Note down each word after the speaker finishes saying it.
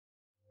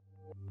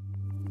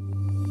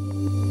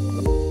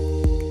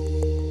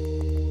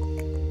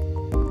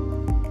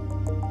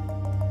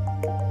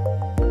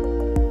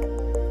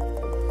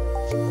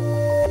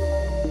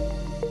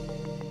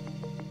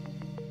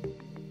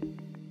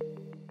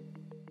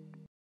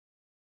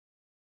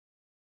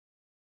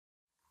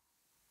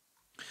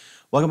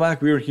Welcome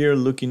back. We are here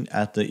looking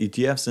at the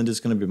ETFs, and this is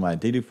going to be my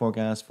daily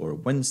forecast for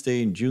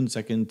Wednesday, June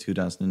 2nd,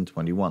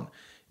 2021.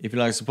 If you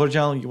like to support the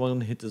channel, you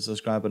want to hit the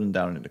subscribe button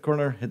down in the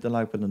corner, hit the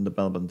like button and the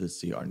bell button to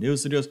see our new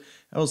videos.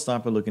 And we'll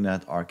start by looking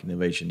at ARK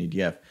Innovation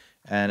ETF.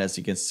 And as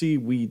you can see,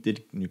 we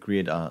did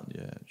create a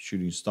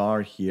shooting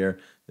star here.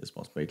 This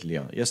was basically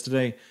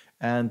yesterday.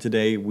 And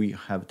today we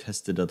have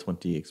tested a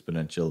 20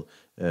 exponential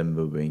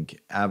moving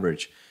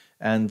average.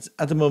 And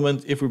at the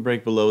moment, if we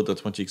break below the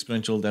 20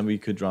 exponential, then we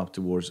could drop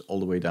towards all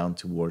the way down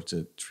towards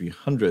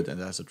 300.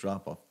 And that's a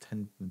drop of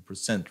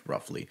 10%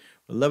 roughly,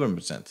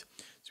 11%. So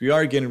we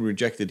are getting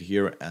rejected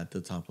here at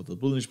the top of the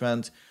bullish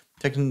band.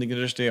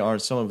 Technically,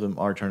 some of them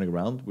are turning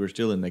around. We're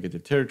still in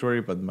negative territory,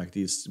 but the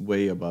MACD is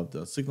way above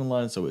the signal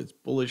line, so it's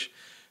bullish.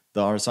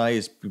 The RSI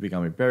is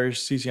becoming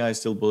bearish. CCI is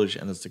still bullish,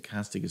 and the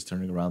stochastic is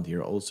turning around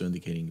here, also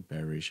indicating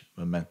bearish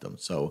momentum.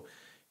 So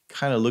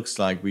kind of looks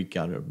like we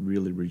got a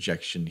really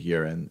rejection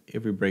here, and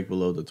if we break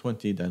below the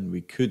 20, then we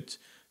could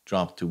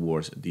drop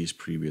towards these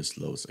previous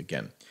lows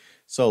again.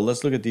 So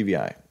let's look at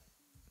DVI.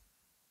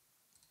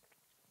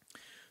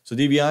 So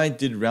DVI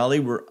did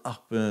rally. We're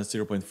up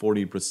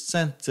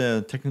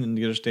 0.40%. Technical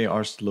indicators today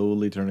are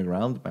slowly turning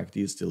around.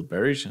 MACD is still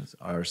bearish.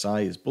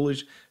 RSI is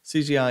bullish.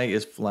 CGI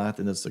is flat,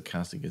 and the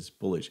stochastic is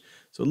bullish.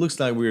 So it looks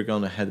like we're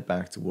going to head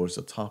back towards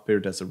the top here.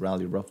 That's a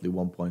rally roughly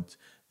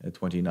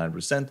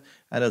 1.29%,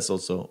 and that's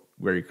also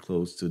very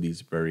close to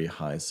these very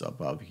highs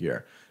above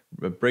here.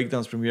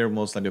 Breakdowns from here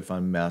most likely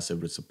find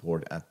massive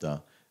support at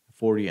the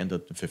 40 and the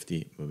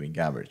 50 moving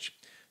average.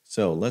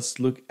 So let's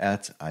look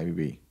at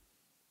IVV.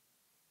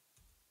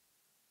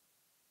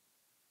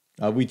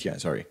 VTI,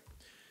 sorry.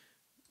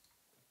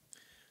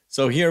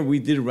 So here we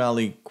did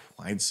rally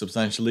quite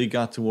substantially,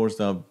 got towards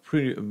the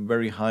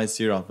very highs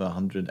here of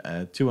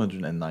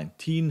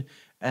 219,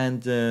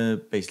 and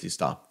basically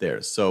stopped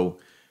there. So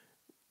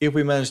if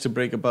we manage to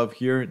break above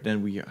here,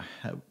 then we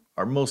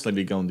are most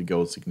likely going to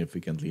go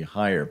significantly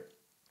higher,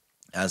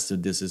 as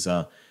this is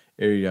a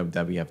area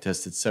that we have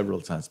tested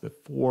several times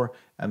before,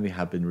 and we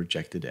have been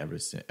rejected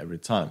every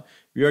time.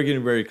 We are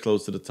getting very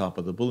close to the top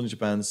of the Bollinger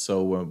Band,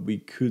 so we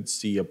could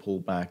see a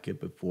pullback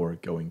before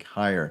going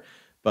higher.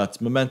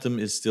 But momentum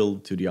is still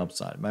to the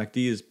upside.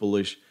 MACD is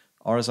bullish,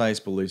 RSI is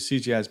bullish,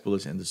 CGI is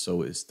bullish, and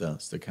so is the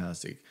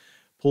stochastic.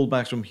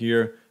 Pullbacks from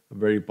here, the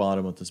very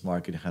bottom of this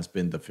market has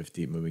been the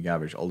 50 moving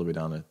average, all the way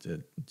down at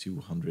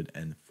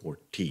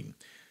 214.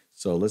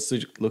 So let's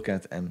look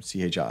at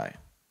MCHI.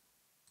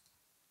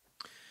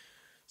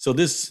 So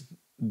this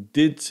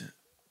did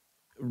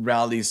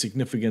rally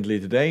significantly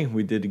today.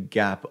 We did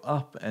gap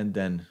up and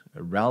then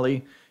a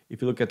rally.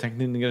 If you look at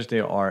technical indicators, they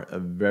are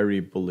very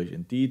bullish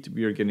indeed.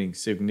 We are getting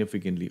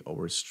significantly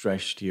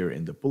overstretched here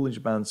in the bullish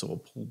band, so a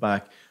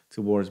pullback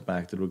towards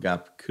back to the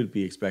gap could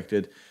be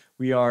expected.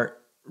 We are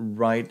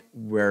right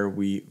where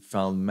we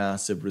found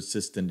massive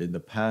resistance in the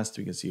past.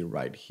 We can see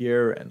right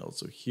here and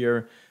also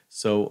here.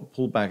 So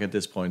pullback at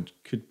this point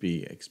could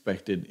be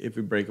expected. If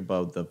we break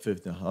above the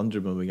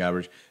 1500 moving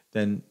average,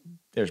 then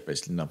there's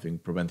basically nothing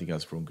preventing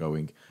us from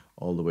going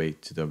all the way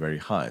to the very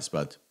highs.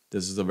 But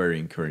this is a very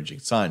encouraging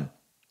sign.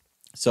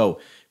 So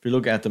if you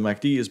look at the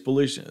MACD is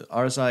bullish,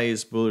 RSI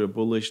is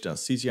bullish, the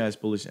CCI is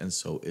bullish, and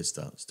so is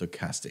the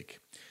stochastic.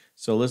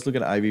 So let's look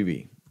at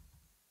IVV.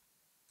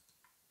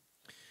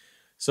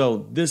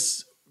 So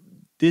this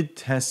did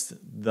test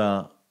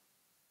the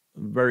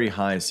very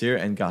highs here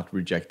and got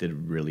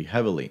rejected really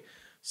heavily.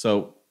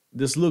 So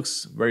this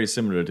looks very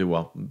similar to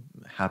what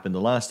happened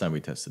the last time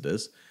we tested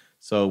this.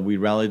 So we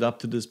rallied up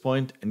to this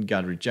point and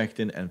got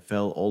rejected and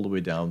fell all the way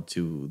down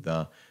to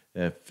the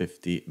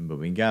 50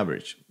 moving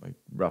average, like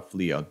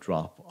roughly a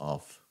drop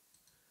of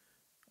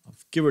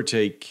give or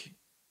take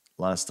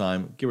last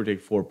time, give or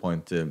take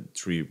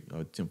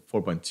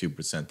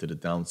 4.2% to the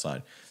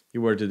downside. If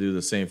you were to do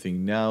the same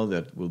thing now,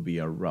 that will be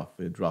a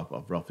drop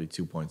of roughly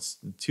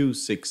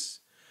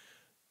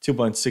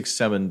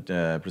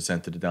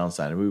 2.67% to the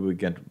downside, and we would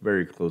get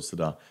very close to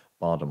the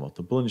bottom of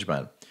the Bollinger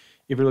Band.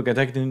 If we look at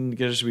technical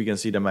indicators, we can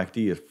see the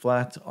MACD is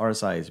flat,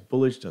 RSI is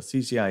bullish, the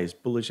CCI is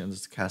bullish, and the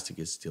stochastic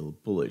is still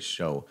bullish.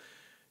 So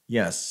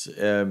yes,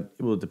 it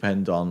will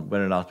depend on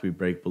whether or not we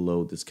break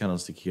below this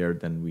candlestick here,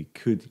 then we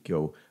could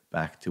go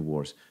back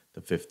towards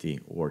the 50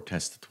 or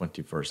test the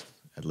 20 first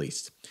at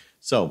least.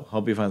 So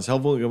hope you find this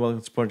helpful. You're welcome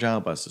to support the channel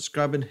by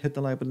subscribing, hit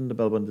the like button and the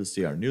bell button to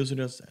see our new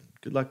videos, and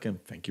good luck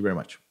and thank you very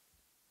much.